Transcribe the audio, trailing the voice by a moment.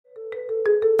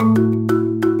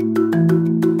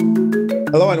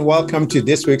Hello and welcome to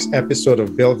this week's episode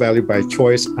of Build Value by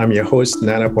Choice. I'm your host,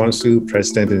 Nana Bonsu,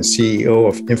 President and CEO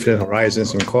of Infinite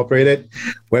Horizons Incorporated.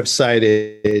 Website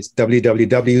is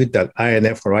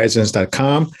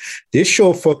www.infhorizons.com. This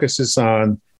show focuses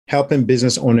on helping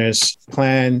business owners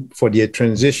plan for their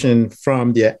transition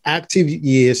from their active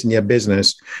years in their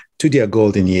business to their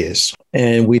golden years.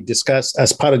 And we discuss,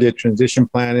 as part of their transition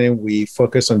planning, we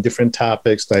focus on different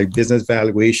topics like business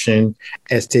valuation,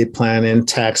 estate planning,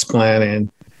 tax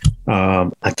planning,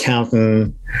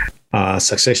 accounting,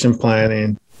 succession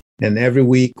planning. And every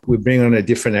week we bring on a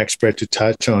different expert to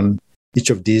touch on each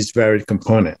of these varied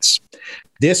components.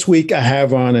 This week I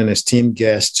have on an esteemed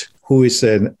guest who is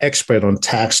an expert on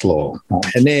tax law.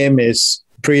 Her name is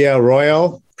Priya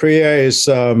Royal. Priya is,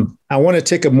 I want to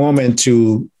take a moment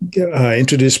to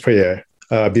introduce Priya.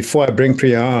 Before I bring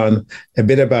Priya on, a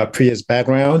bit about Priya's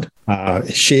background.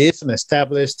 She is an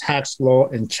established tax law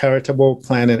and charitable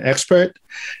planning expert,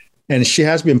 and she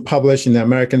has been published in the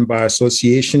American Bar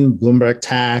Association, Bloomberg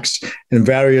Tax, and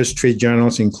various trade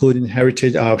journals, including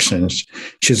Heritage Auctions.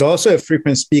 She's also a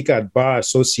frequent speaker at bar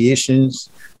associations,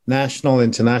 national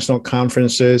and international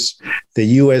conferences, the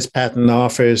U.S. Patent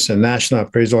Office, and National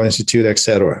Appraisal Institute,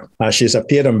 etc. She's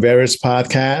appeared on various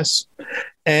podcasts.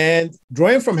 And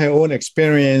drawing from her own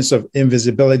experience of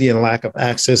invisibility and lack of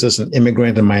access as an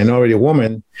immigrant and minority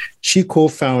woman, she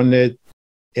co-founded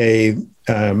an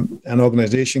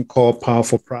organization called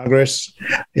Powerful Progress.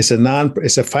 It's a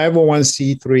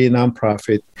 501c3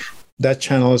 nonprofit that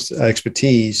channels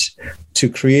expertise to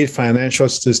create financial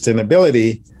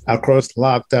sustainability across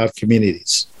locked out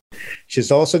communities.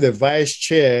 She's also the vice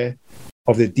chair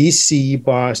of the DC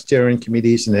Bar Steering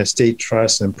Committees in Estate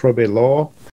Trust and Probate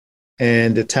Law,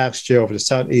 and the tax chair of the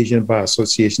South Asian Bar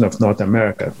Association of North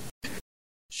America.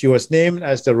 She was named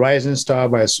as the Rising Star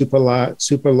by Super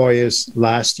Lawyers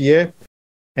last year,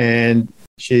 and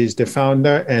she's the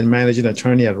founder and managing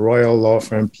attorney at Royal Law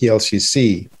Firm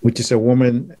PLCC, which is a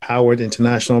woman-powered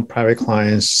international private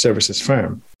client services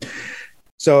firm.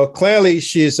 So clearly,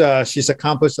 she's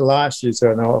accomplished a lot. She's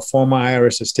a former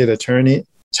IRS estate attorney,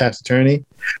 tax attorney.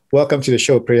 Welcome to the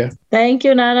show, Priya. Thank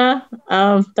you, Nana.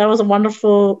 That was a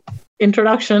wonderful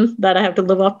introduction that I have to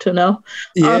live up to now.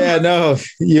 No,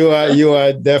 you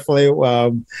are definitely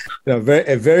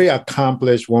a very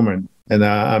accomplished woman, and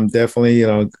I'm definitely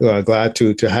glad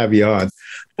to have you on.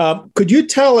 Could you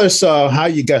tell us how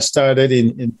you got started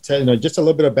in just a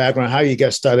little bit of background, how you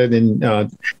got started in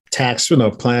tax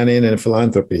planning and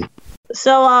philanthropy?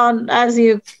 So as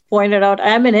you pointed out,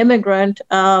 I'm an immigrant,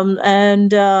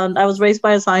 and I was raised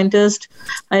by a scientist.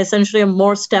 I essentially am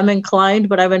more STEM inclined,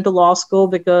 but I went to law school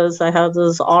because I had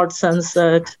this odd sense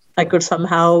that I could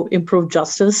somehow improve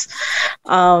justice.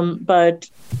 But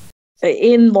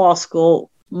in law school,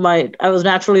 I was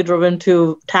naturally driven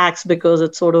to tax because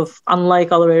it's sort of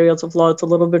unlike other areas of law. It's a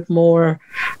little bit more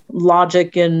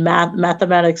logic and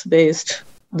mathematics based.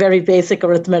 Very basic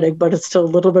arithmetic, but it's still a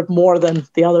little bit more than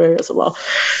the other areas of law.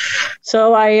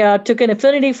 So I took an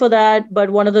affinity for that. But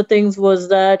one of the things was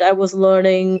that I was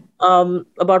learning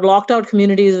about locked out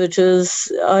communities, which is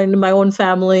in my own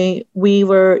family,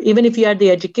 even if you had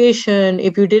the education,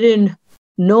 if you didn't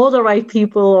know the right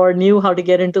people or knew how to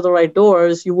get into the right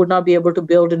doors, you would not be able to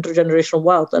build intergenerational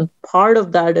wealth. And part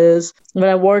of that is when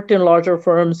I worked in larger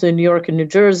firms in New York and New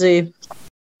Jersey,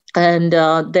 and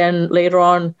then later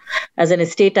on, as an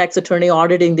estate tax attorney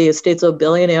auditing the estates of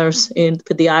billionaires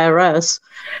with the IRS,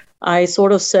 I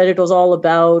sort of said it was all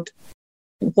about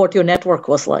what your network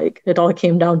was like. It all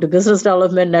came down to business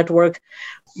development network.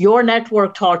 Your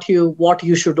network taught you what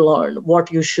you should learn,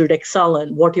 what you should excel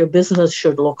in, what your business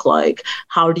should look like.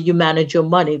 How do you manage your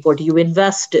money? What do you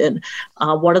invest in?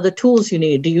 What are the tools you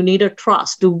need? Do you need a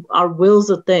trust? Are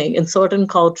wills a thing? In certain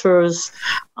cultures,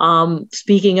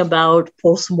 speaking about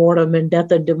postmortem and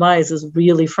death and demise is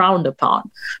really frowned upon.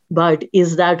 But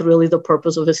is that really the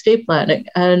purpose of estate planning?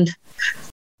 And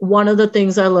one of the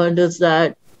things I learned is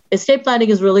that estate planning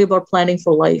is really about planning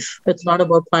for life. It's not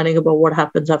about planning about what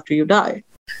happens after you die.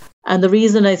 And the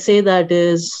reason I say that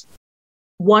is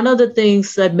one of the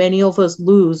things that many of us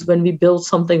lose when we build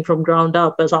something from ground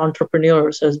up as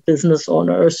entrepreneurs, as business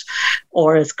owners,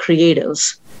 or as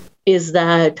creatives, is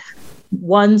that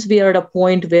once we are at a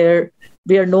point where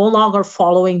we are no longer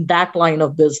following that line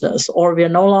of business, or we are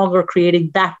no longer creating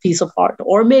that piece of art,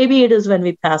 or maybe it is when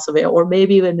we pass away, or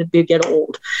maybe when we get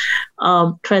old.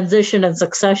 Transition and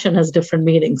succession has different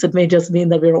meanings. It may just mean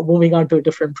that we're moving on to a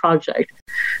different project.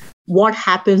 What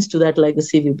happens to that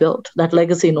legacy we built? That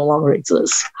legacy no longer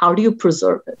exists. How do you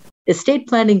preserve it? estate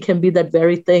planning can be that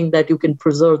very thing that you can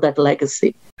preserve that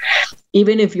legacy.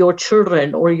 Even if your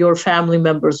children or your family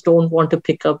members don't want to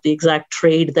pick up the exact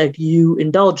trade that you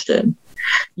indulged in,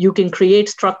 you can create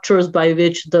structures by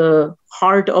which the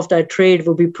heart of that trade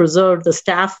will be preserved, the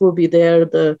staff will be there,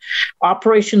 the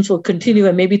operations will continue,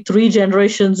 and maybe 3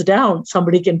 generations down,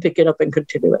 somebody can pick it up and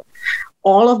continue it.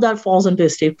 All of that falls into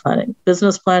estate planning,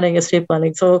 business planning, estate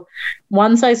planning. So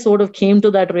once I sort of came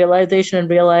to that realization and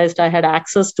realized I had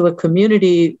access to a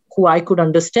community who I could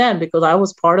understand because I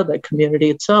was part of that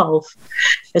community itself,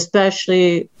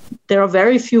 especially there are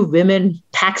very few women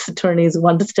tax attorneys who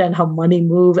understand how money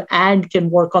move and can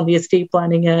work on the estate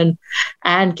planning end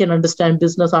and can understand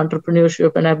business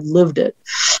entrepreneurship, and I've lived it.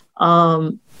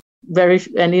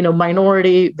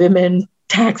 Minority women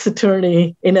tax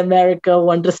attorney in America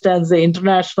who understands the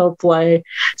international play,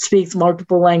 speaks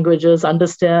multiple languages,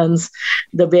 understands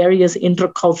the various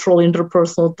intercultural,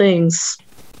 interpersonal things.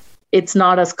 It's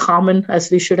not as common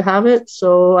as we should have it.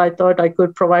 So I thought I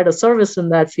could provide a service in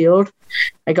that field.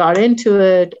 I got into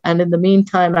it. And in the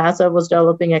meantime, as I was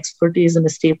developing expertise in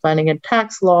estate planning and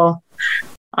tax law,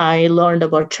 I learned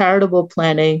about charitable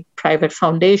planning, private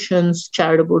foundations,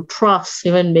 charitable trusts,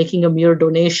 even making a mere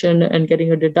donation and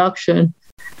getting a deduction.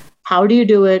 How do you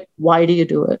do it? Why do you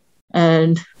do it?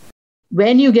 And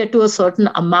when you get to a certain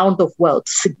amount of wealth,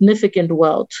 significant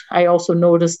wealth, I also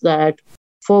noticed that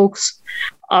folks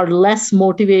are less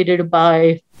motivated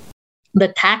by the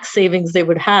tax savings they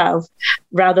would have.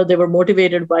 Rather, they were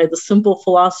motivated by the simple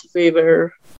philosophy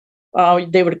where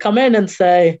they would come in and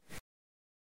say,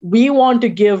 we want to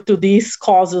give to these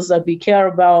causes that we care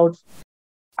about,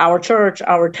 our church,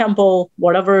 our temple,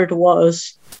 whatever it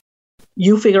was.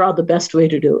 You figure out the best way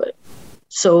to do it.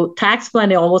 So tax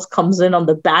planning almost comes in on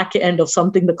the back end of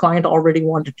something the client already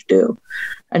wanted to do.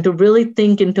 And to really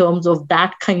think in terms of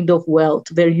that kind of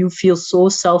wealth where you feel so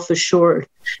self-assured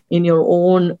in your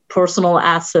own personal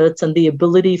assets and the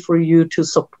ability for you to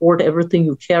support everything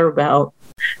you care about,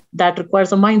 that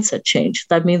requires a mindset change.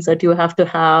 That means that you have to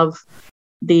have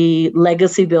the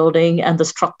legacy building and the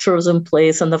structures in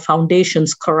place and the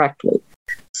foundations correctly.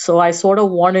 So I sort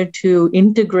of wanted to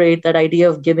integrate that idea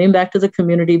of giving back to the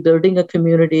community, building a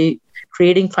community,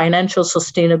 creating financial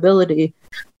sustainability,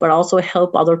 but also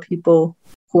help other people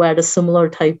who had a similar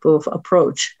type of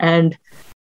approach and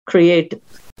create,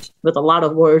 with a lot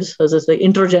of words, as I say,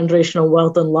 intergenerational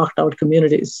wealth and locked out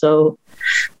communities. So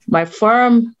my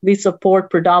firm, we support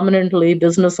predominantly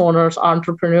business owners,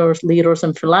 entrepreneurs, leaders,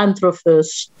 and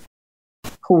philanthropists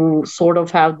who sort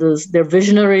of have this, they're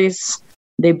visionaries.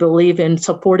 They believe in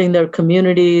supporting their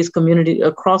community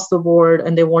across the board,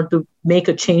 and they want to make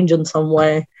a change in some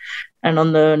way. And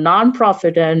on the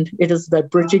nonprofit end, it is that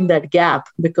bridging that gap,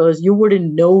 because you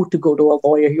wouldn't know to go to a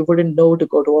lawyer, you wouldn't know to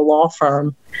go to a law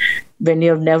firm when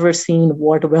you've never seen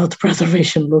what wealth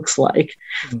preservation looks like.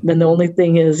 Mm-hmm. Then the only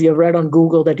thing is you've read on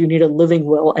Google that you need a living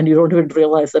will, and you don't even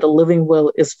realize that a living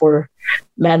will is for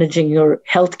managing your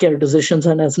healthcare decisions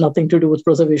and has nothing to do with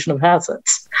preservation of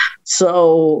assets.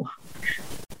 So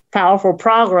Powerful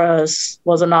Progress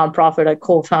was a nonprofit I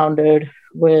co-founded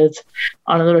with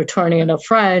another attorney and a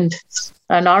friend.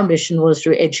 And our mission was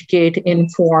to educate,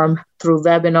 inform through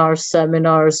webinars,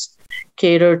 seminars,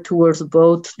 cater towards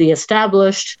both the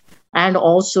established and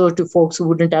also to folks who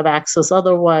wouldn't have access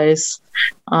otherwise,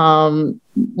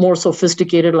 more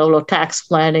sophisticated level of tax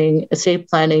planning, estate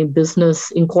planning,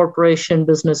 business incorporation,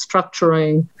 business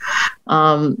structuring,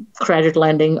 credit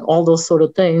lending, all those sort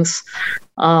of things.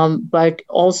 But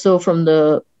also from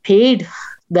the paid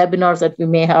webinars that we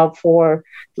may have for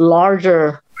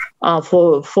larger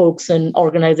for folks and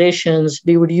organizations,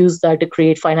 we would use that to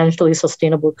create financially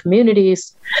sustainable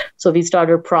communities. So we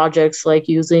started projects like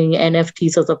using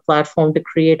NFTs as a platform to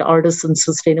create artisan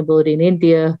sustainability in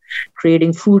India,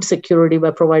 creating food security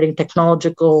by providing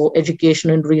technological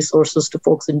education and resources to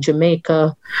folks in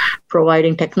Jamaica,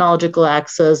 providing technological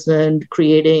access and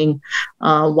creating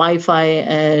Wi-Fi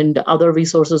and other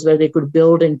resources where they could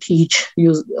build and teach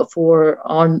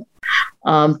on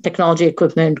technology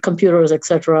equipment, computers,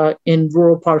 etc., in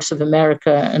rural parts of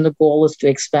America, and the goal is to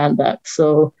expand that.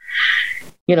 So,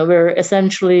 we're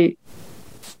essentially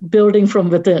building from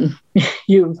within.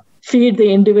 You feed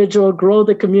the individual, grow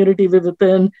the community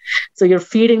within. So you're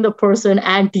feeding the person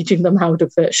and teaching them how to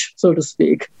fish, so to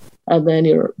speak, and then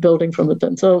you're building from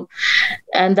within. So,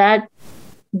 and that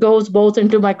goes both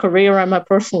into my career and my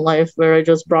personal life, where I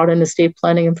just brought in estate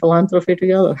planning and philanthropy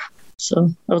together.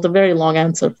 So that was a very long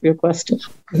answer for your question.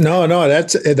 No,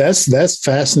 that's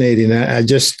fascinating.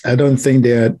 I don't think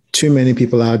there are too many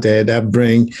people out there that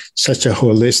bring such a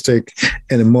holistic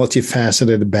and a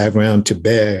multifaceted background to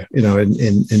bear,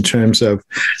 in terms of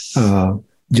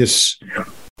just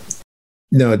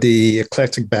the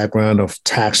eclectic background of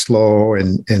tax law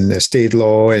and estate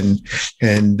law and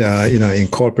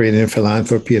incorporating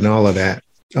philanthropy and all of that.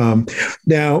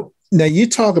 Now you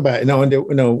talk about,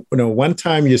 one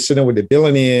time you're sitting with a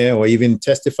billionaire or even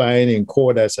testifying in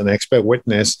court as an expert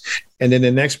witness, and then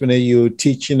the next minute you're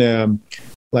teaching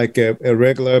like a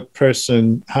regular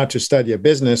person how to start your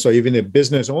business, or even a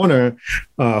business owner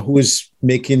who's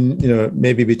making,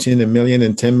 maybe between $1 million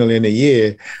and $10 million a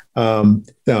year, how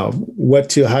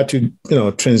to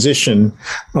transition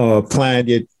or plan.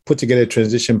 You put together a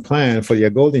transition plan for your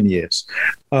golden years.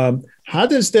 How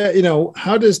does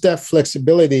that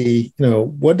flexibility,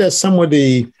 what are some of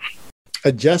the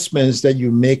adjustments that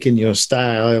you make in your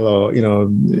style, or,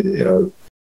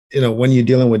 when you're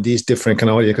dealing with these different kind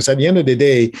of audience? Because at the end of the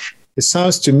day, it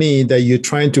sounds to me that you're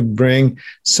trying to bring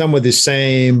some of the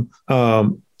same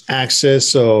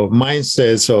access or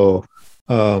mindsets or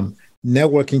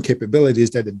networking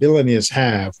capabilities that the billionaires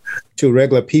have to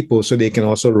regular people, so they can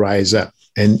also rise up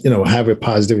and have a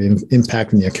positive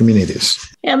impact in their communities.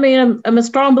 Yeah, I mean, I'm a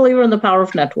strong believer in the power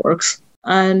of networks,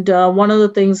 and one of the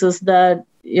things is that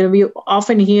we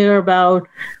often hear about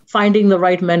finding the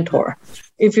right mentor.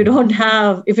 If you're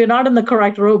not in the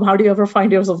correct room, how do you ever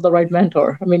find yourself the right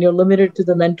mentor? I mean, you're limited to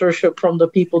the mentorship from the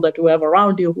people that you have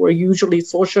around you, who are usually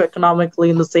socioeconomically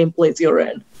in the same place you're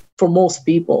in for most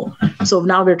people. So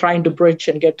now we're trying to bridge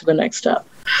and get to the next step.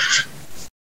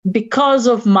 Because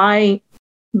of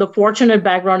the fortunate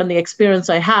background and the experience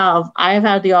I have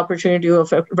had the opportunity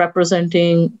of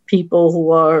representing people who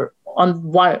are on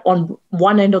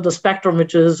one end of the spectrum,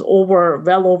 which is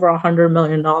well over $100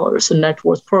 million in net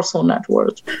worth, personal net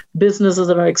worth, businesses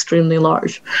that are extremely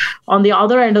large. On the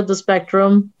other end of the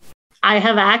spectrum, I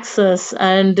have access,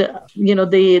 and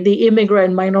the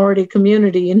immigrant minority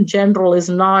community in general is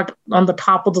not on the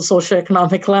top of the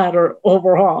socioeconomic ladder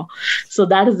overall. So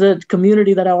that is a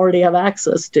community that I already have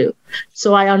access to.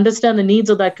 So I understand the needs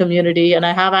of that community, and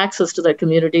I have access to that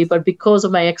community. But because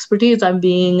of my expertise, I'm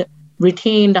being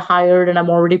retained, hired, and I'm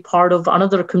already part of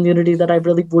another community that I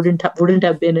really wouldn't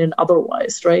have been in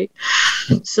otherwise, right?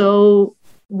 So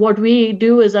what we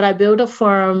do is that I build a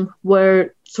firm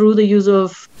where, through the use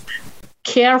of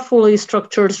carefully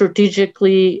structured,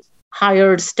 strategically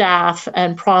hired staff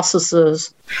and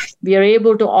processes, we are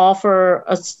able to offer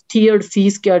a tiered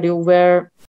fee schedule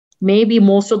where maybe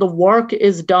most of the work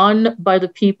is done by the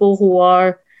people who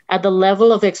are at the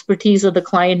level of expertise that the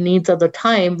client needs at the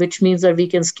time, which means that we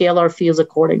can scale our fees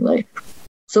accordingly.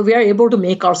 So we are able to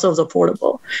make ourselves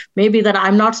affordable. Maybe that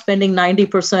I'm not spending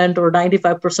 90% or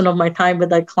 95% of my time with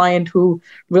that client who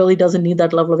really doesn't need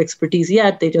that level of expertise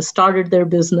yet. They just started their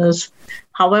business.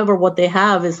 However, what they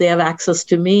have is they have access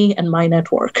to me and my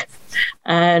network.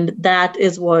 And that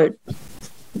is what...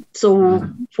 So,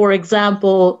 for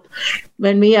example,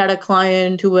 when we had a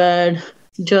client who had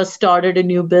just started a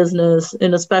new business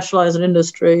in a specialized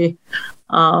industry,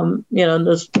 in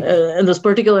this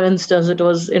particular instance, it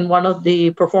was in one of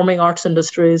the performing arts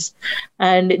industries,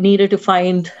 and it needed to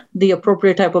find the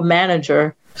appropriate type of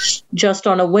manager. Just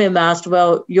on a whim, asked,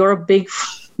 well, you're a big,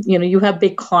 you have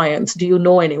big clients. Do you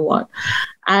know anyone?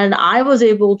 And I was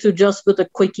able to, just with a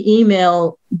quick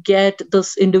email, get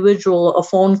this individual a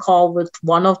phone call with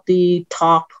one of the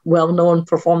top well-known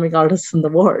performing artists in the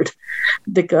world,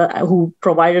 who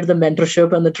provided the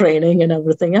mentorship and the training and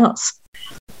everything else.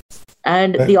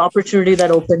 And the opportunity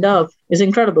that opened up is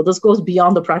incredible. This goes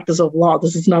beyond the practice of law.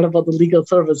 This is not about the legal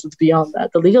service. It's beyond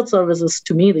that. The legal service is,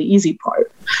 to me, the easy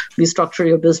part. You structure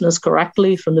your business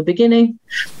correctly from the beginning.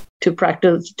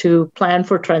 To plan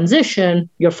for transition,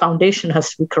 your foundation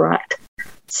has to be correct.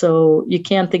 So you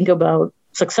can't think about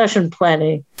succession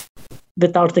planning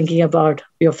without thinking about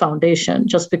your foundation.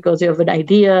 Just because you have an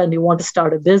idea and you want to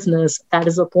start a business, that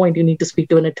is the point you need to speak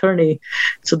to an attorney.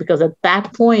 So because at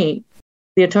that point,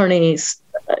 the attorneys,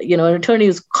 an attorney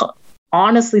is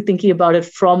honestly thinking about it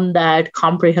from that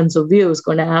comprehensive view is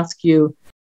going to ask you,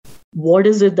 what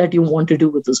is it that you want to do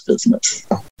with this business?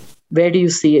 Where do you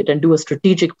see it? And do a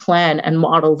strategic plan and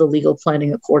model the legal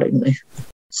planning accordingly.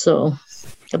 So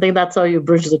I think that's how you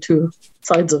bridge the two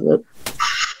sides of it.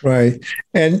 Right.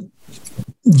 And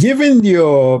given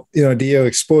your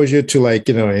exposure to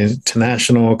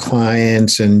international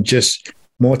clients and just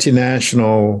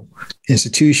multinational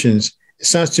institutions, it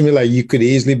sounds to me like you could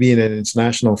easily be in an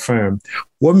international firm.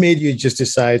 What made you just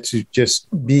decide to just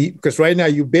be, because right now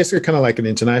you're basically kind of like an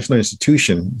international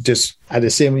institution, just at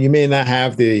the same, you may not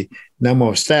have the number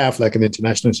of staff like an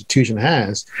international institution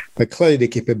has, but clearly the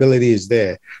capability is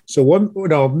there. So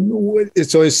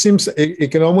so it seems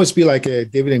it can almost be like a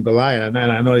David and Goliath, and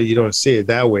I know that you don't see it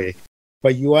that way,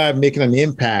 but you are making an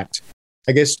impact.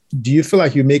 I guess, do you feel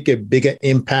like you make a bigger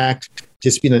impact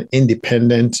just being an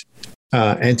independent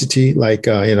entity like,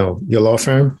 your law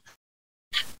firm?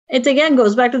 It again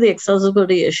goes back to the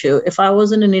accessibility issue. If I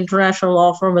was in an international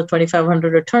law firm with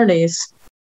 2,500 attorneys,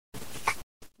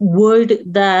 would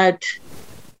that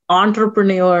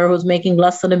entrepreneur who's making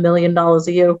less than $1 million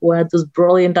a year, who had this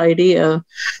brilliant idea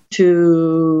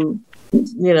to,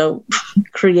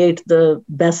 create the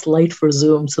best light for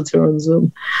Zoom, since you're on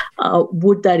Zoom,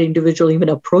 would that individual even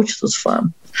approach this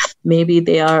firm? Maybe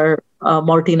they are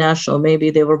multinational. Maybe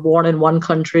they were born in one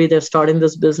country, they're starting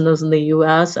this business in the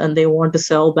US, and they want to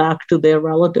sell back to their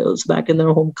relatives back in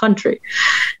their home country.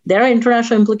 There are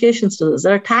international implications to this.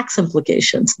 There are tax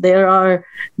implications. There are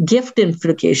gift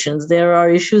implications. There are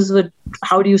issues with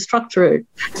how do you structure it.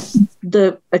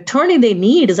 The attorney they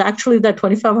need is actually that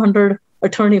 2,500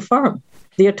 attorney firm.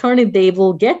 The attorney they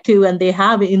will get to and they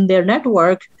have in their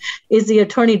network is the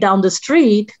attorney down the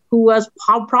street who has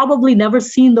probably never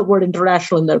seen the word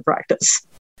international in their practice.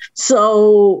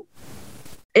 So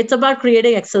it's about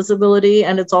creating accessibility.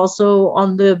 And it's also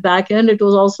on the back end, it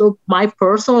was also my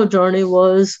personal journey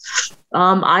was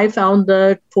I found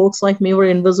that folks like me were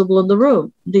invisible in the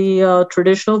room. The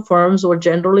traditional firms were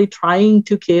generally trying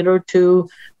to cater to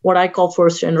what I call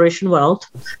first generation wealth.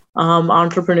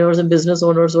 Entrepreneurs and business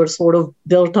owners were sort of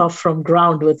built up from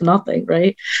ground with nothing,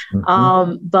 right?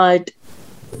 Mm-hmm. But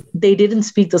they didn't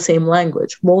speak the same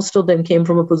language. Most of them came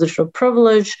from a position of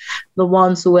privilege. The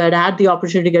ones who had the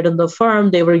opportunity to get in the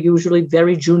firm, they were usually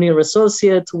very junior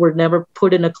associates who were never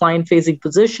put in a client-facing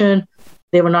position.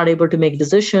 They were not able to make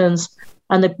decisions.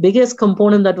 And the biggest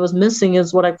component that was missing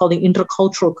is what I call the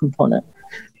intercultural component.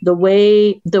 The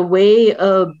way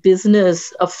a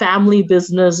business, a family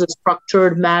business is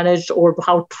structured, managed, or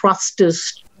how trust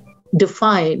is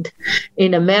defined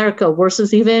in America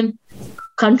versus even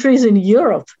countries in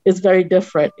Europe is very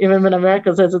different. Even when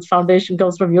America says its foundation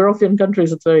comes from European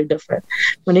countries, it's very different.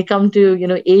 When you come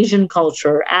to, Asian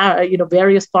culture,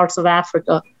 various parts of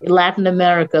Africa, Latin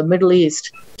America, Middle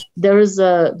East, there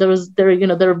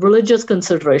are religious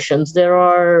considerations. There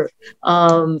are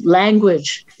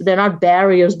language. They're not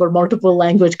barriers, but multiple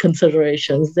language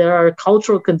considerations. There are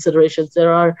cultural considerations.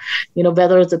 There are,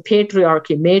 whether it's a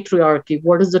patriarchy, matriarchy,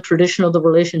 what is the tradition of the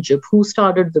relationship? Who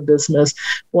started the business?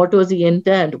 What was the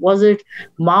intent? Was it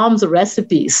mom's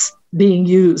recipes being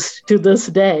used to this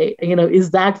day?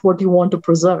 Is that what you want to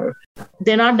preserve?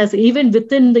 They're not necessarily, even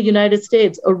within the United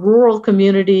States, a rural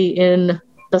community in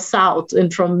the South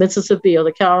and from Mississippi or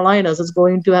the Carolinas is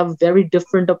going to have a very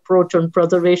different approach on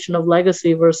preservation of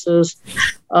legacy versus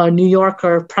a New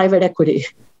Yorker private equity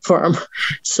firm.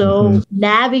 So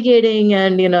navigating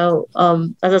and,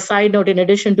 as a side note, in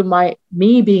addition to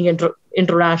me being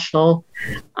international,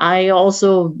 I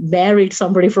also married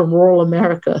somebody from rural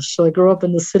America. So I grew up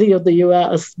in the city of the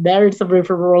US, married somebody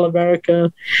from rural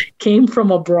America, came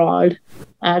from abroad,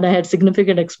 and I had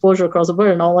significant exposure across the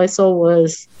board. And all I saw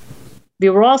was we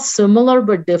were all similar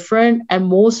but different, and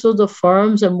most of the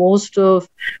firms and most of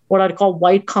what I'd call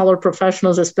white-collar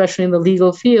professionals, especially in the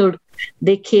legal field,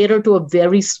 they cater to a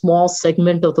very small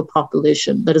segment of the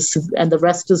population and the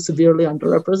rest is severely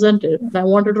underrepresented. And I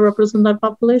wanted to represent that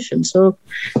population. So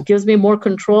it gives me more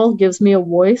control, gives me a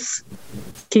voice,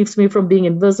 keeps me from being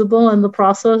invisible in the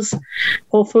process.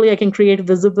 Hopefully I can create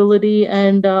visibility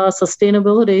and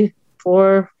sustainability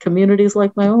for communities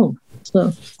like my own.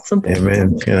 So simple.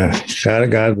 Amen. Yeah.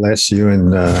 God bless you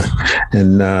and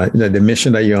the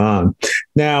mission that you're on.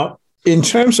 Now, in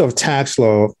terms of tax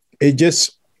law, it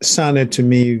just sounded to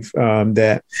me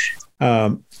that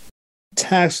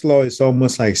tax law is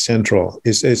almost like central.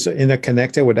 It's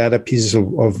interconnected with other pieces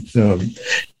of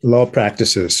law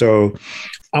practices. So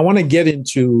I want to get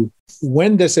into,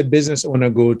 when does a business owner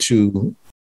go to?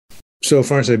 So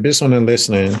for instance, a business owner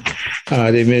listening,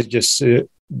 they may just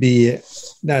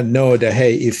not know that,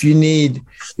 hey, if you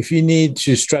need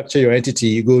to structure your entity,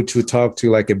 you go to talk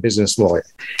to like a business lawyer.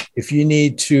 If you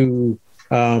need to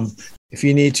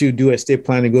do estate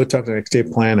planning, go talk to an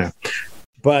estate planner.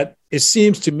 But it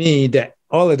seems to me that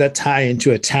all of that tie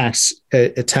into a tax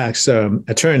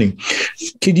attorney.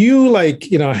 Could you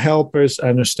help us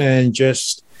understand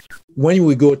just when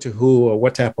we go to who or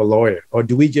what type of lawyer? Or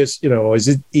do we just, or is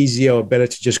it easier or better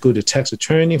to just go to tax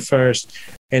attorney first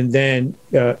and then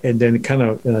kind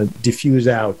of diffuse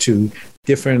out to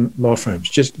different law firms?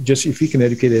 Just if you can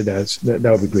educate us, that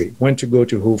would be great. When to go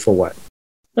to who for what?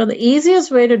 So the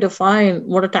easiest way to define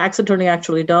what a tax attorney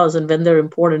actually does and when they're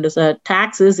important is that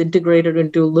tax is integrated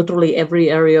into literally every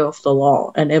area of the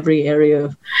law and every area.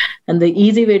 And the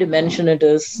easy way to mention it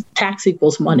is tax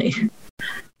equals money.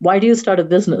 Why do you start a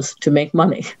business? To make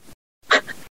money.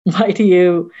 Why do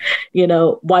you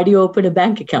open a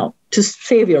bank account? To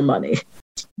save your money.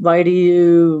 Why do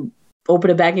you open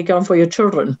a bank account for your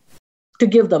children? To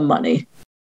give them money.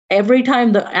 Every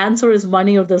time the answer is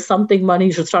money or there's something money,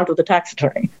 you should start with a tax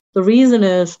attorney. The reason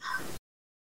is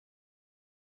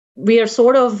we are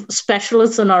sort of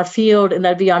specialists in our field in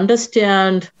that we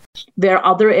understand where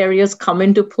other areas come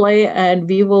into play, and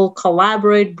we will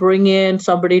collaborate, bring in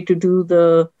somebody to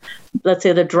do let's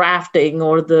say the drafting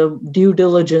or the due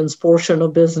diligence portion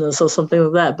of business or something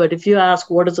like that. But if you ask,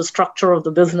 what is the structure of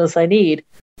the business I need?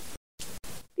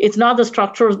 It's not the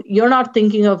structure. You're not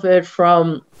thinking of it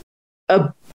from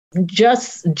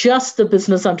just the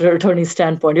business attorney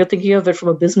standpoint. You're thinking of it from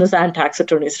a business and tax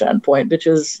attorney standpoint, which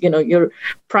is, you're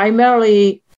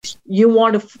primarily, you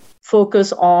want to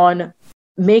focus on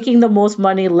making the most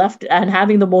money left and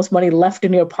having the most money left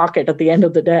in your pocket at the end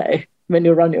of the day when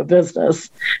you run your business.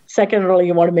 Secondly,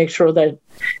 you want to make sure that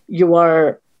you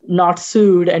are not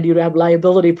sued and you have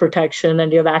liability protection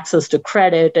and you have access to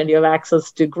credit and you have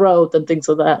access to growth and things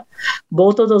like that.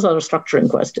 Both of those are structuring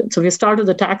questions. So if you start with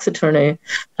a tax attorney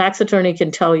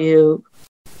can tell you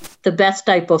the best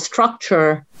type of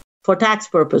structure for tax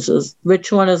purposes,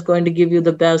 which one is going to give you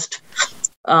the best,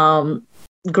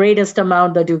 greatest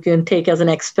amount that you can take as an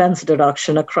expense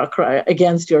deduction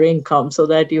against your income so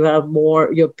that you have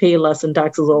more, you pay less in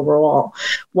taxes overall.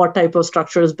 What type of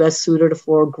structure is best suited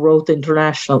for growth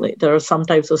internationally? There are some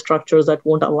types of structures that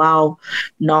won't allow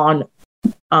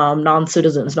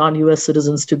non-citizens, non-US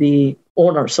citizens to be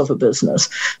owners of a business.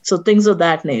 So things of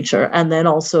that nature. And then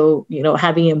also,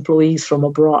 having employees from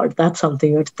abroad. That's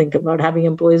something you have to think about. Having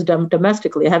employees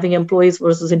domestically, having employees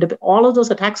versus independent. All of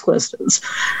those are tax questions.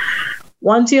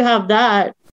 Once you have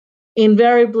that,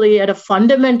 invariably at a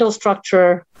fundamental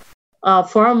structure, a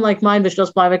firm like mine, which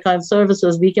does private client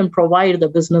services, we can provide the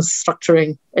business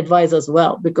structuring advice as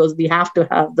well, because we have to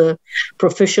have the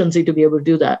proficiency to be able to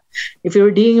do that. If you're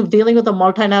dealing with a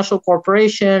multinational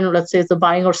corporation, let's say it's the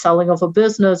buying or selling of a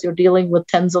business, you're dealing with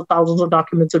tens of thousands of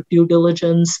documents of due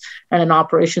diligence and an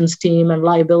operations team and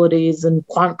liabilities and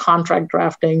contract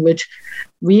drafting, which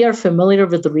we are familiar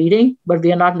with the reading, but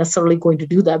we are not necessarily going to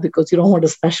do that because you don't want to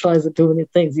specialize in too many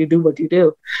things. You do what you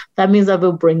do. That means that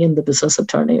we'll bring in the business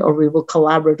attorney or we will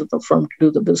collaborate with the firm to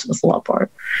do the business law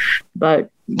part.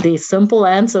 But the simple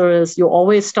answer is you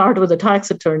always start with a tax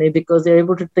attorney because they're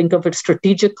able to think of it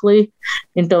strategically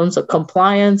in terms of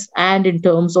compliance and in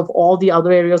terms of all the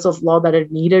other areas of law that are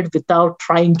needed without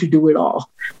trying to do it all.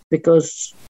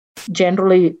 Because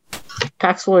generally,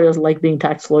 tax lawyers like being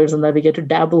tax lawyers and that we get to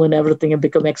dabble in everything and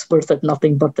become experts at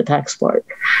nothing but the tax part.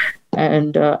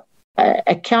 And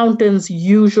accountants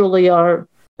usually are,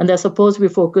 and they're supposed to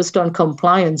be focused on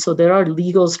compliance. So there are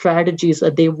legal strategies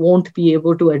that they won't be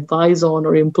able to advise on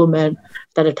or implement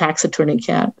that a tax attorney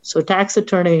can. So tax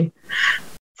attorney,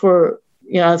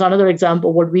 as another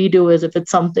example, what we do is if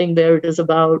it's something where it is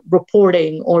about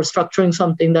reporting or structuring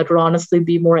something that would honestly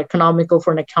be more economical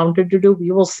for an accountant to do,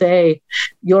 we will say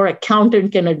your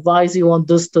accountant can advise you on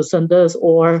this, this, and this,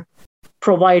 or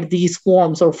provide these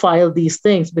forms or file these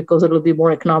things because it will be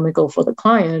more economical for the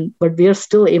client. But we are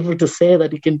still able to say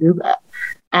that you can do that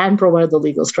and provide the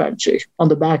legal strategy on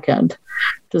the back end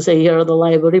to say, here are the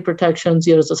liability protections,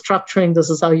 here's the structuring,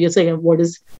 this is how you say, and what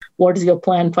is your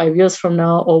plan 5 years from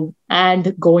now,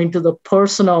 and going to the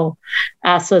personal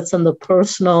assets and the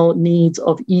personal needs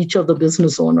of each of the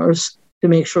business owners to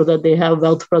make sure that they have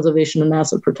wealth preservation and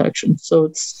asset protection. So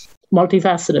it's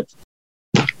multifaceted.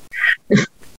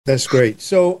 That's great.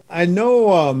 So I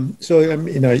know,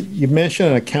 you mentioned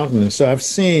an accountant. So I've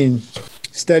seen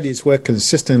studies where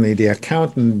consistently the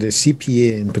accountant, the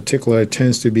CPA in particular,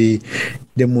 tends to be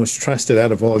the most trusted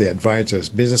out of all the advisors.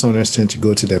 Business owners tend to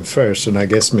go to them first. And I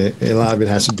guess a lot of it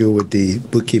has to do with the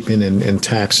bookkeeping and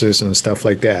taxes and stuff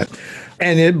like that.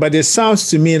 But it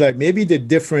sounds to me like maybe the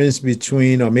difference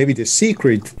between, or maybe the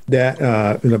secret that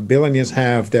billionaires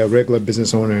have that regular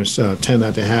business owners tend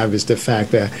not to have is the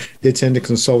fact that they tend to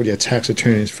consult their tax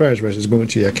attorneys first versus going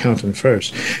to the accountant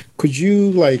first. Could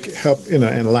you help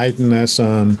enlighten us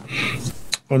on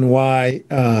on why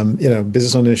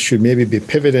business owners should maybe be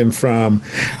pivoting from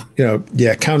the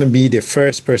accountant being the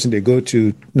first person they go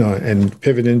to, and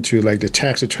pivoting to like the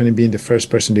tax attorney being the first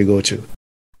person they go to?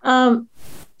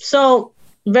 So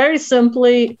very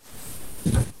simply,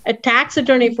 a tax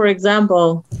attorney, for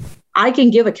example, I can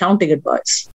give accounting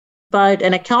advice, but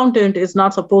an accountant is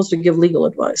not supposed to give legal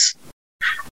advice.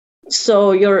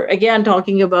 So you're, again,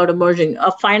 talking about emerging.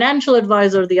 A financial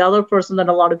advisor, the other person that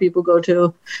a lot of people go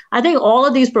to. I think all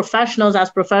of these professionals, as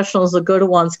professionals, the good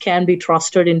ones, can be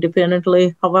trusted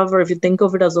independently. However, if you think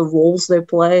of it as the roles they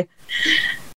play,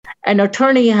 an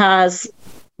attorney has,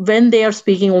 when they are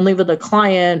speaking only with a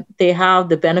client, they have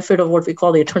the benefit of what we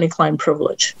call the attorney-client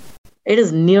privilege. It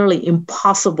is nearly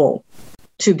impossible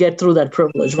to get through that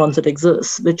privilege once it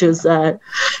exists, which is that,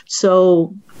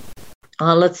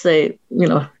 let's say,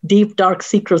 deep, dark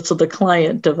secrets of the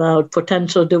client about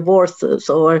potential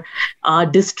divorces or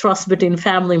distrust between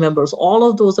family members. All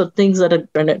of those are things that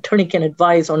an attorney can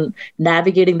advise on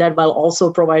navigating that while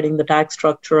also providing the tax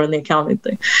structure and the accounting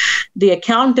thing. The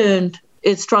accountant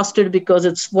is trusted because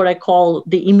it's what I call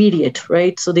the immediate,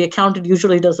 right? So the accountant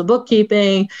usually does the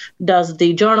bookkeeping, does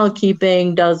the journal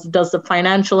keeping, does the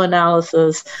financial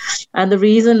analysis. And the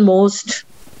reason most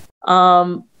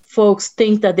folks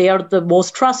think that they are the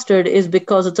most trusted is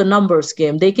because it's a numbers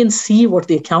game. They can see what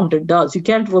the accountant does. You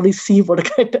can't really see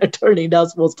what an attorney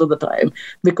does most of the time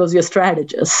because you're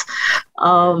strategists.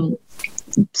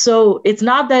 So it's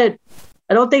not that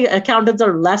I don't think accountants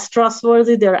are less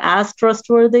trustworthy. They're as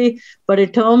trustworthy. But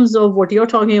in terms of what you're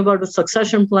talking about with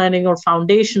succession planning or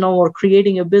foundational or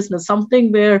creating a business,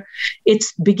 something where it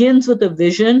begins with a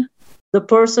vision, the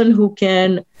person who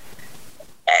can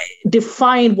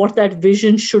define what that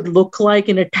vision should look like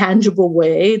in a tangible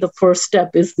way, the first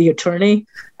step is the attorney.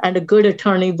 And a good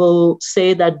attorney will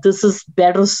say that this is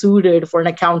better suited for an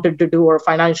accountant to do or a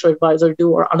financial advisor to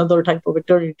do or another type of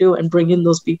attorney to do, and bring in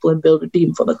those people and build a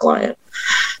team for the client.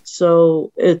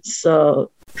 So it's I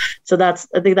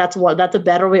think that's a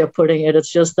better way of putting it.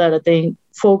 It's just that I think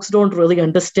folks don't really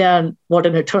understand what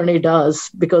an attorney does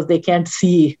because they can't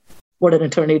see what an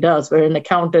attorney does, where an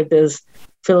accountant is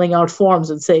filling out forms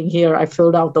and saying, here, I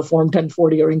filled out the Form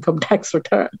 1040 or income tax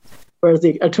return, whereas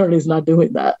the attorney is not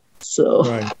doing that. So,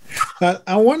 right.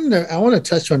 I want to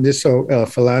touch on this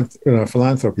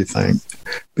philanthropy thing,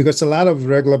 because a lot of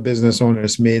regular business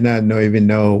owners may not even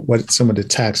know what some of the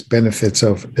tax benefits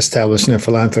of establishing a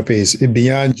philanthropy is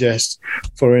beyond just,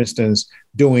 for instance,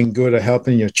 doing good or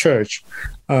helping your church.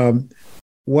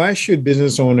 Why should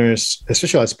business owners,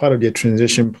 especially as part of their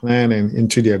transition planning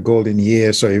into their golden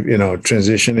years, or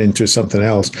transition into something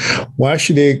else, why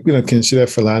should they consider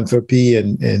philanthropy,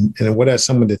 and what are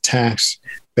some of the tax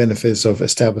benefits of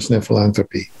establishing a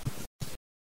philanthropy?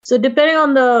 So depending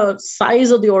on the size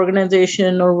of the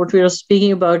organization or what we are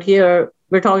speaking about here,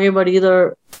 we're talking about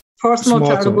either personal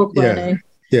charitable planning.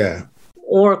 Yeah.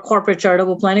 Or corporate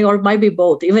charitable planning, or it might be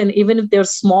both. Even if they're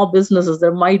small businesses,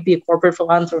 there might be a corporate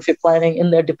philanthropy planning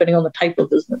in there, depending on the type of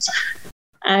business.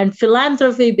 And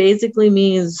philanthropy basically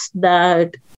means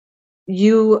that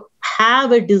you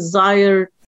have a desire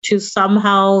to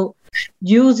somehow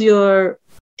use your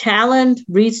talent,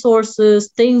 resources,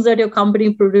 things that your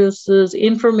company produces,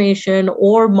 information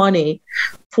or money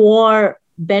for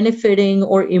benefiting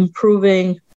or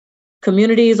improving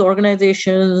communities,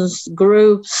 organizations,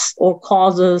 groups, or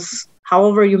causes,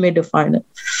 however you may define it.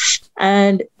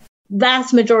 And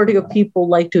vast majority of people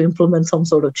like to implement some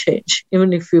sort of change.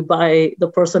 Even if you buy the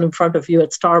person in front of you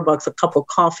at Starbucks a cup of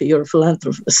coffee, you're a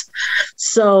philanthropist.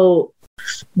 So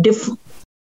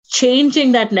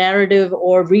changing that narrative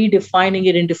or redefining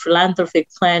it into philanthropic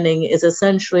planning is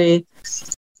essentially,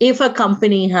 if a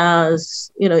company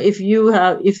has, if you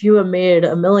have made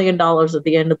 $1 million at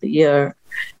the end of the year,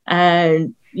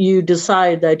 and you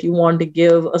decide that you want to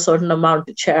give a certain amount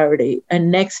to charity, and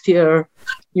next year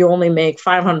you only make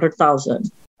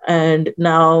 $500,000, and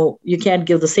now you can't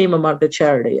give the same amount to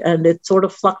charity, and it sort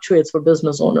of fluctuates for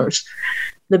business owners.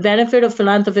 The benefit of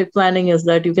philanthropic planning is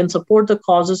that you can support the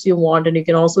causes you want, and you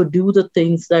can also do the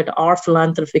things that are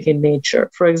philanthropic in nature.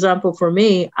 For example, for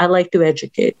me, I like to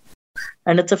educate,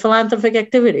 and it's a philanthropic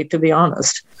activity, to be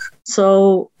honest.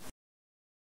 So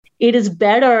it is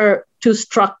better to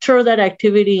structure that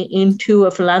activity into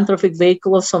a philanthropic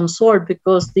vehicle of some sort,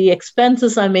 because the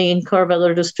expenses I may incur,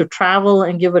 whether it is to travel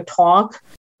and give a talk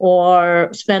or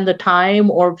spend the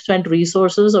time or spend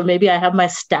resources, or maybe I have my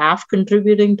staff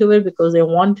contributing to it because they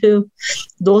want to,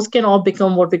 those can all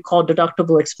become what we call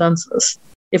deductible expenses.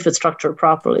 if it's structured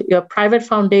properly. You have private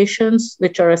foundations,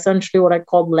 which are essentially what I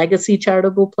call legacy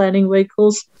charitable planning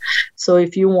vehicles. So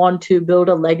if you want to build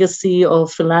a legacy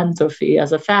of philanthropy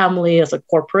as a family, as a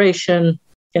corporation,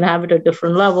 you can have it at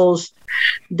different levels,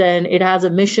 then it has a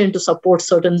mission to support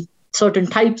certain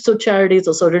types of charities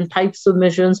or certain types of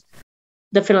missions.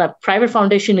 The private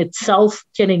foundation itself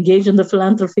can engage in the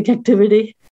philanthropic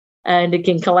activity, and it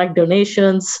can collect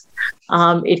donations.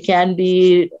 It can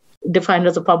be defined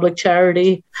as a public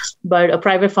charity, but a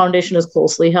private foundation is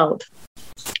closely held.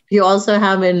 You also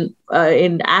have in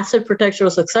asset protection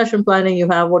or succession planning, you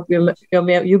have what you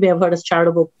may have heard as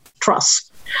charitable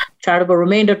trusts, charitable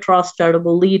remainder trust,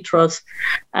 charitable lead trust,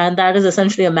 and that is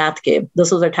essentially a math game.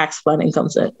 This is where tax planning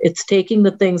comes in. It's taking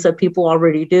the things that people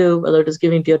already do, whether it is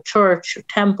giving to your church, your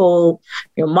temple,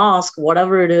 your mosque,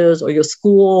 whatever it is, or your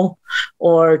school,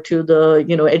 or to the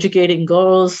educating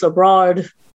girls abroad,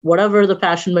 whatever the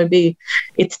passion might be.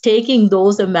 It's taking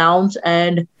those amounts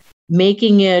and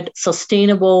making it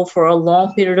sustainable for a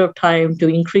long period of time to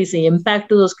increase the impact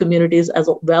to those communities, as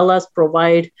well as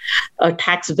provide a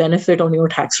tax benefit on your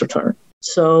tax return.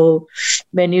 So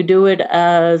when you do it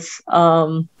as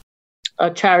a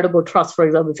charitable trust, for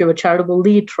example, if you have a charitable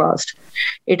lead trust,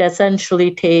 it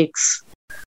essentially takes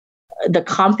the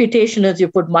computation as you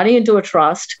put money into a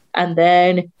trust, and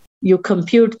then you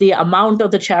compute the amount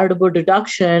of the charitable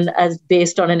deduction as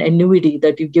based on an annuity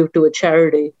that you give to a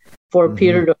charity for a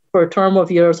period, for a term of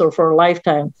years or for a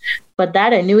lifetime. But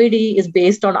that annuity is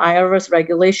based on IRS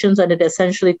regulations, and it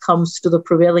essentially comes to the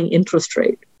prevailing interest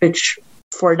rate, which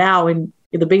for now, in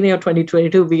the beginning of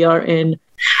 2022, we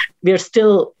are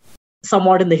still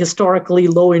somewhat in the historically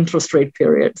low interest rate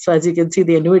period. So as you can see,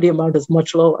 the annuity amount is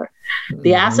much lower.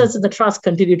 The assets in the trust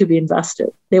continue to be invested.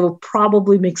 They will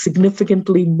probably make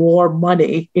significantly more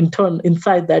money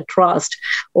inside that trust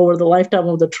over the lifetime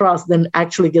of the trust than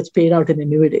actually gets paid out in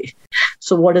annuity.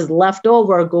 So what is left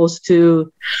over goes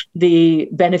to the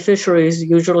beneficiaries,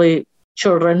 usually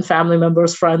children, family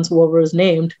members, friends, whoever is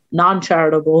named,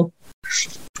 non-charitable,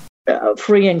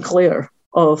 free and clear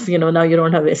of, now you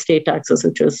don't have estate taxes,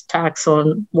 which is tax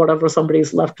on whatever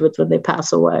somebody's left with when they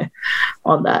pass away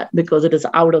on that, because it is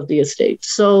out of the estate.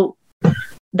 So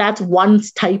that's one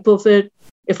type of it.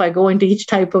 If I go into each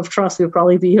type of trust, we'll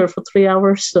probably be here for 3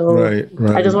 hours. So right.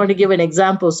 I just want to give an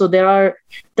example. So the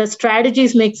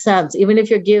strategies make sense. Even if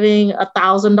you're giving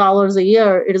 $1,000 a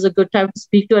year, it is a good time to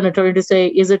speak to an attorney to say,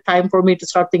 is it time for me to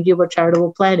start thinking about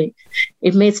charitable planning?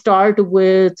 It may start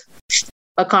with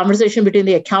a conversation between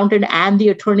the accountant and the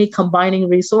attorney combining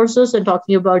resources and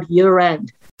talking about year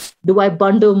end. Do I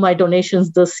bundle my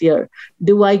donations this year?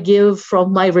 Do I give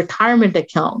from my retirement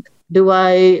account? Do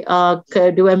I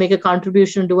make a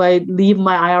contribution? Do I leave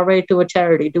my IRA to a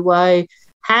charity? Do I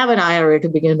have an IRA to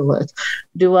begin with?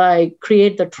 Do I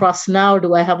create the trust now?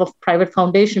 Do I have a private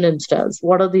foundation instead?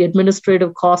 What are the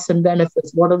administrative costs and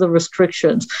benefits? What are the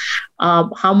restrictions?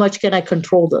 How much can I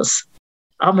control this?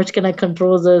 How much can I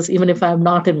control this even if I'm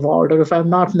not involved or if I'm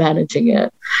not managing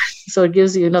it? So it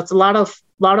gives you, it's a lot of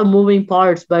moving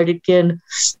parts, but it can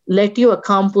let you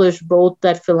accomplish both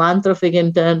that philanthropic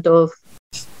intent of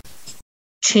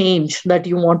change that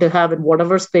you want to have in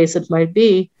whatever space it might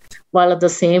be, while at the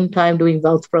same time doing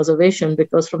wealth preservation.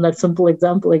 Because from that simple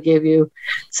example I gave you,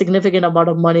 significant amount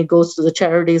of money goes to the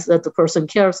charities that the person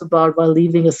cares about, while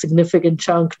leaving a significant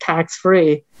chunk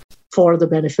tax-free for the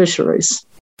beneficiaries.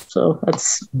 So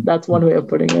that's one way of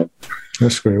putting it.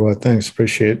 That's great. Well, thanks.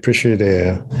 Appreciate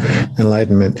the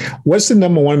enlightenment. What's the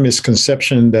number one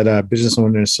misconception that business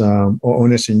owners or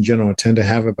owners in general tend to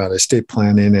have about estate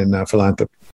planning and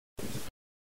philanthropy?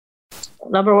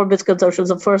 Number one misconception,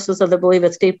 the first is that they believe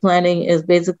estate planning is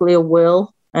basically a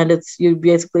will, and you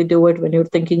basically do it when you're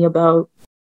thinking about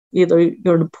either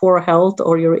you're in poor health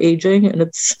or you're aging,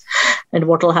 and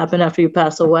what will happen after you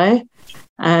pass away.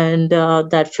 And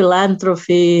that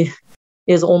philanthropy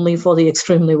is only for the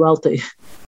extremely wealthy.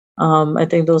 I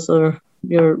think those are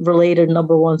your related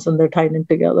number ones, and they're tied in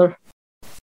together.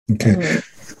 Okay.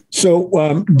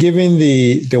 So given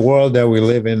the world that we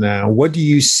live in now, what do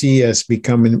you see as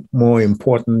becoming more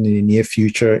important in the near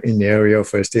future in the area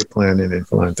of estate planning and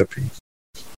philanthropy?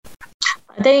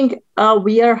 I think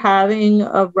we are having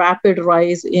a rapid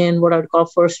rise in what I would call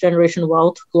first-generation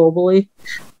wealth globally.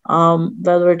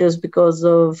 Whether it is because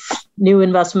of new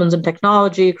investments in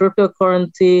technology,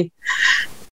 cryptocurrency,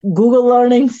 Google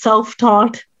learning,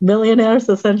 self-taught millionaires,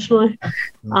 essentially.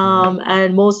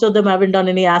 And most of them haven't done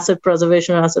any asset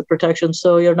preservation or asset protection.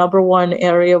 So your number one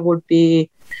area would be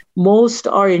most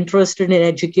are interested in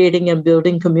educating and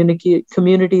building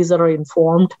communities that are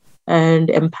informed and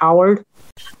empowered.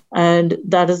 And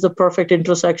that is the perfect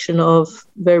intersection of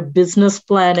where business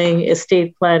planning,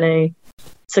 estate planning,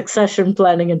 succession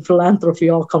planning, and philanthropy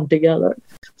all come together.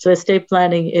 So estate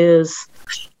planning is,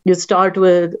 you start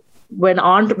with, when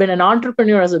an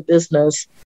entrepreneur has a business,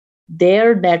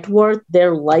 their net worth,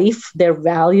 their life, their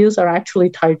values are actually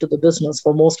tied to the business.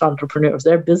 For most entrepreneurs,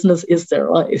 their business is their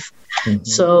life. Mm-hmm.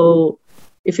 So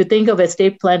if you think of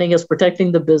estate planning as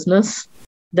protecting the business,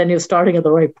 then you're starting at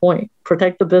the right point.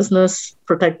 Protect the business,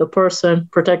 protect the person,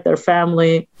 protect their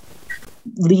family,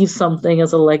 leave something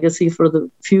as a legacy for the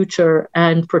future,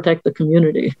 and protect the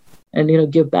community,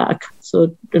 and give back.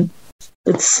 So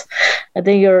it's, I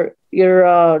think you're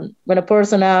when a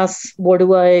person asks, what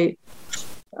do I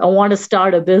want to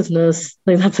start a business,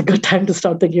 I think that's a good time to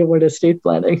start thinking about estate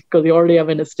planning, because you already have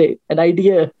an estate. An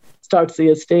idea starts the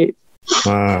estate.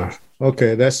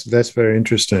 Okay, that's very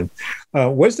interesting.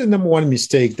 What's the number one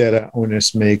mistake that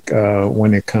owners make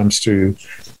when it comes to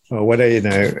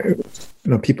whether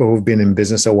people who've been in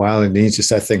business a while and they need to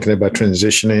start thinking about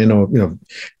transitioning, or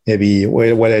maybe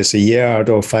whether it's a year out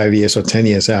or 5 years or 10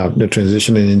 years out, they're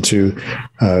transitioning into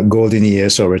golden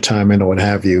years or retirement or what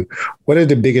have you. What are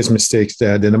the biggest mistakes,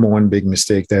 the number one big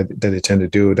mistake that they tend to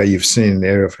do that you've seen in the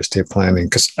area of estate planning?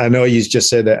 Because I know you just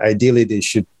said that ideally they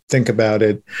should think about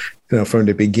it from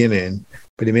the beginning,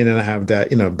 but they may not have that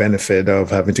benefit of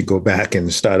having to go back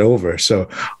and start over. So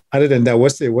other than that,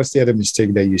 what's the other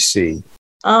mistake that you see?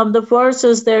 The first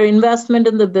is their investment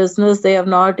in the business. They have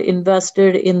not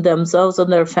invested in themselves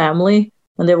and their family,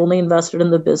 and they've only invested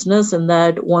in the business. And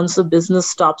that once the business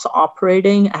stops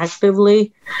operating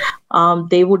actively,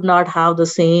 they would not have the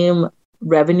same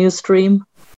revenue stream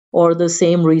or the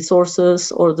same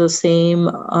resources or the same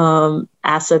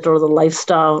asset or the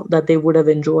lifestyle that they would have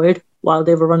enjoyed while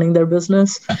they were running their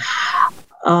business.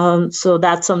 So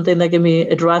that's something that can be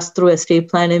addressed through estate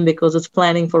planning, because it's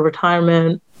planning for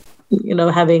retirement,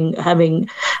 having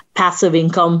passive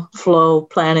income flow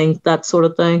planning, that sort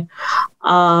of thing.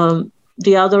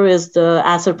 The other is the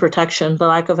asset protection, the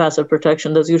lack of asset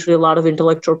protection. There's usually a lot of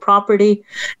intellectual property.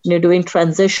 When you're doing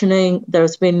transitioning,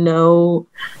 there's been no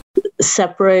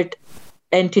separate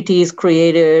entities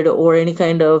created or any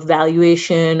kind of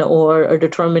valuation or a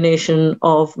determination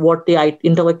of what the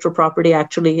intellectual property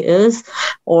actually is,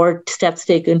 or steps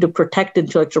taken to protect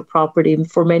intellectual property.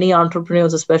 For many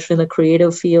entrepreneurs, especially in the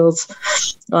creative fields,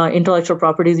 intellectual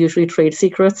property is usually trade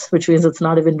secrets, which means it's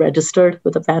not even registered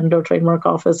with a patent or trademark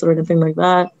office or anything like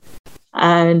that.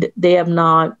 And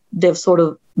they've sort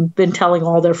of been telling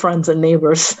all their friends and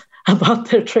neighbors about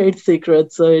their trade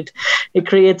secrets. So it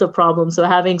creates a problem. So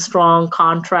having strong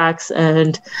contracts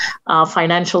and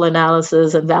financial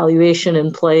analysis and valuation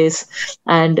in place,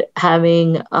 and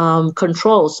having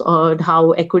controls on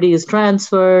how equity is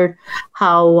transferred,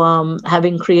 how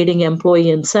creating employee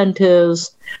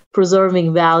incentives,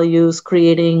 preserving values,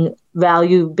 creating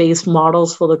value-based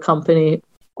models for the company.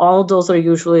 All of those are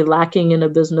usually lacking in a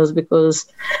business, because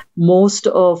most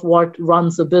of what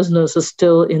runs the business is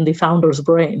still in the founder's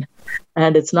brain,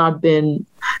 and it's not been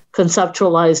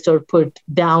conceptualized or put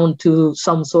down to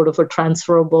some sort of a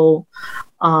transferable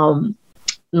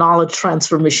knowledge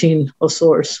transfer machine of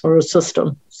source or a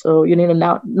system. So you need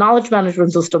knowledge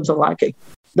management systems are lacking.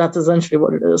 That's essentially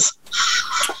what it is.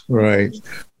 Right.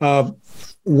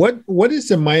 What is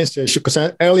the mindset? Because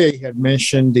earlier you had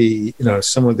mentioned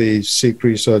some of the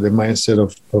secrets or the mindset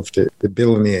of the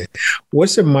billionaire.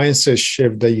 What's the mindset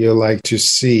shift that you like to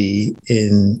see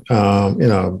in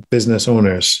business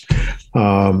owners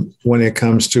when it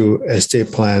comes to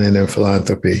estate planning and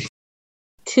philanthropy?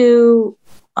 To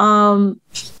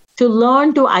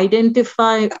learn to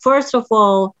identify, first of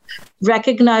all,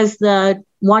 recognize that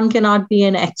one cannot be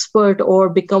an expert or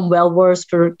become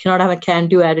well-versed or cannot have a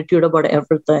can-do attitude about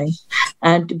everything,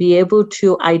 and to be able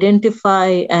to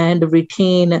identify and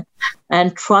retain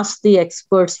and trust the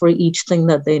experts for each thing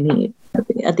that they need.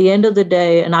 At the end of the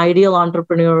day, an ideal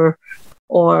entrepreneur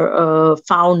or a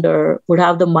founder would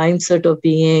have the mindset of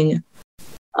being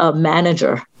a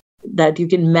manager, that you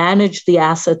can manage the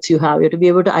assets you have. You have to be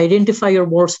able to identify your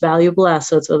most valuable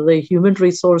assets, whether they're human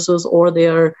resources or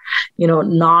they're,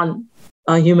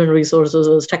 non-human resources,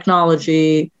 as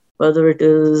technology, whether it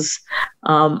is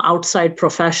outside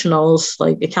professionals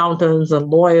like accountants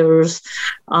and lawyers,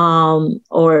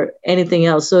 or anything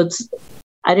else. So it's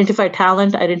identify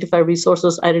talent, identify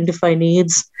resources, identify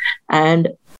needs, and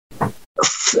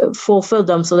fulfill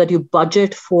them so that you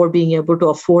budget for being able to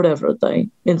afford everything,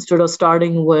 instead of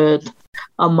starting with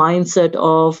a mindset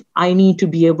of, I need to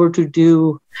be able to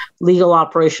do legal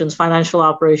operations, financial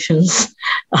operations,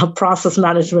 process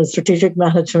management, strategic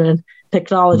management,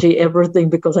 technology, everything,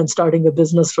 because I'm starting a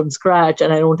business from scratch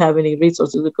and I don't have any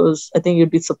resources. Because I think you'd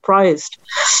be surprised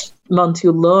once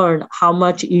you learn how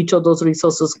much each of those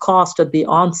resources cost at the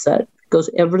onset, because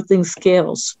everything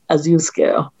scales as you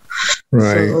scale.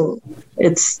 Right. So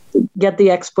it's get the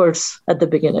experts at the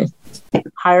beginning,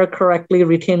 hire correctly,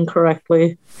 retain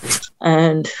correctly,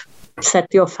 and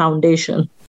set your foundation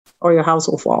or your house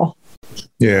will fall.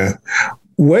 Yeah.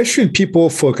 Where should people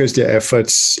focus their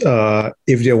efforts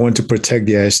if they want to protect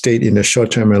their estate in the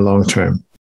short term and long term?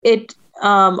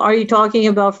 Are you talking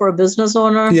about for a business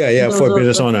owner? Yeah, for a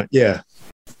business owner. Yeah.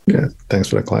 Thanks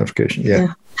for the clarification.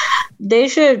 Yeah. They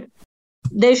should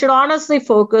honestly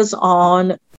focus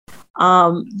on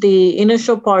the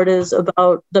initial part is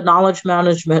about the knowledge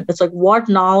management. It's like what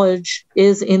knowledge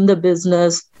is in the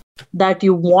business that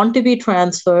you want to be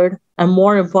transferred, and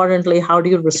more importantly, how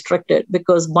do you restrict it?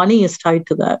 Because money is tied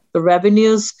to that. The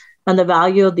revenues and the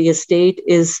value of the estate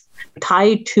is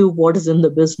tied to what is in the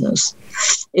business.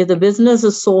 If the business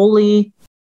is solely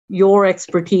your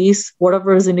expertise,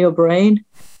 whatever is in your brain,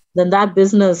 then that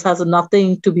business has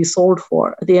nothing to be sold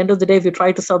for. At the end of the day, if you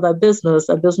try to sell that business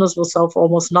will sell for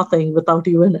almost nothing without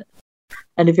you in it.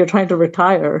 And if you're trying to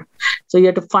retire, so you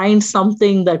have to find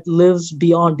something that lives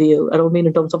beyond you. I don't mean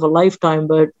in terms of a lifetime,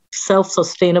 but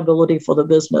self-sustainability for the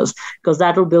business, because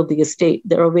that will build the estate.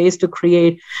 There are ways to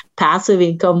create passive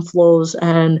income flows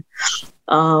and,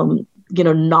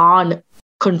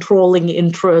 non-controlling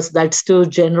interests that still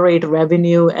generate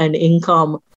revenue and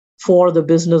income for the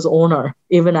business owner,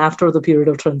 even after the period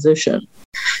of transition.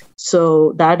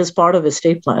 So that is part of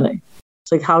estate planning.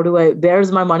 It's like, where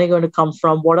is my money going to come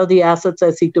from? What are the assets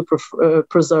I seek to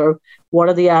preserve? What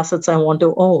are the assets I want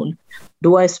to own?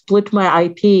 Do I split my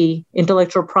IP,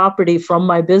 intellectual property, from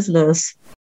my business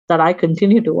that I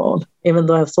continue to own, even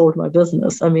though I've sold my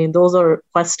business? I mean, those are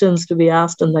questions to be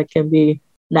asked and that can be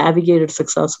navigated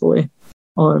successfully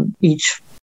on each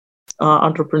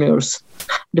entrepreneurs,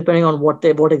 depending on what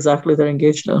exactly they're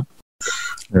engaged in.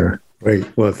 Yeah, great.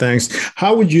 Well, thanks.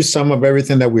 How would you sum up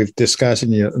everything that we've discussed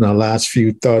in our last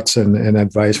few thoughts and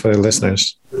advice for the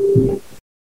listeners?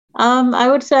 I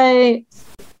would say,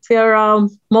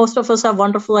 most of us have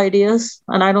wonderful ideas,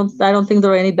 and I don't think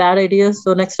there are any bad ideas.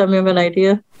 So next time you have an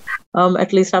idea,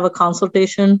 at least have a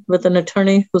consultation with an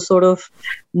attorney who sort of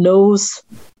knows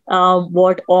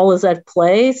what all is at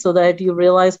play, so that you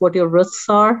realize what your risks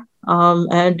are,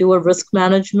 and do a risk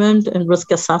management and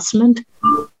risk assessment,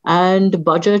 and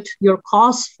budget your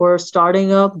costs for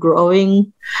starting up,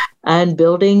 growing, and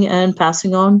building and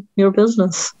passing on your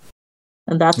business.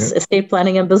 And that's estate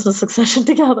planning and business succession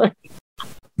together.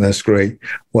 That's great.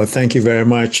 Well, thank you very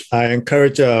much. I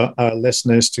encourage our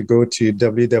listeners to go to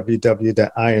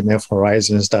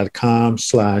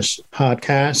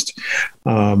www.infhorizons.com/podcast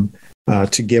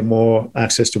to get more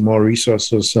access to more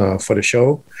resources for the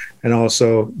show. And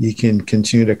also, you can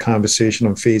continue the conversation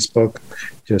on Facebook.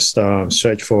 Just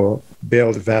search for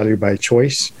Build Value by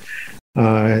Choice.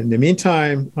 In the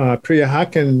meantime, Priya, how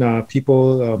can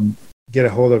people get a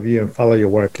hold of you and follow your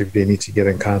work if they need to get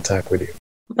in contact with you?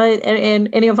 Right. And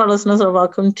any of our listeners are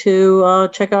welcome to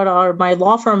check out my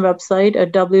law firm website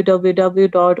at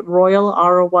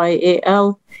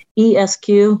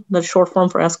www.royalesq, that's short form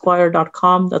for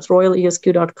Esquire.com. That's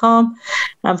royalesq.com.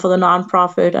 And for the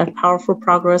nonprofit at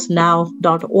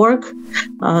powerfulprogressnow.org.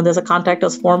 There's a contact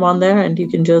us form on there, and you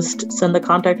can just send the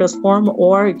contact us form,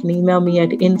 or you can email me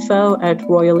at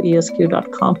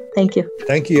info@royalesq.com. Thank you.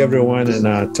 Thank you, everyone. And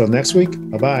until next week,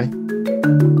 bye-bye.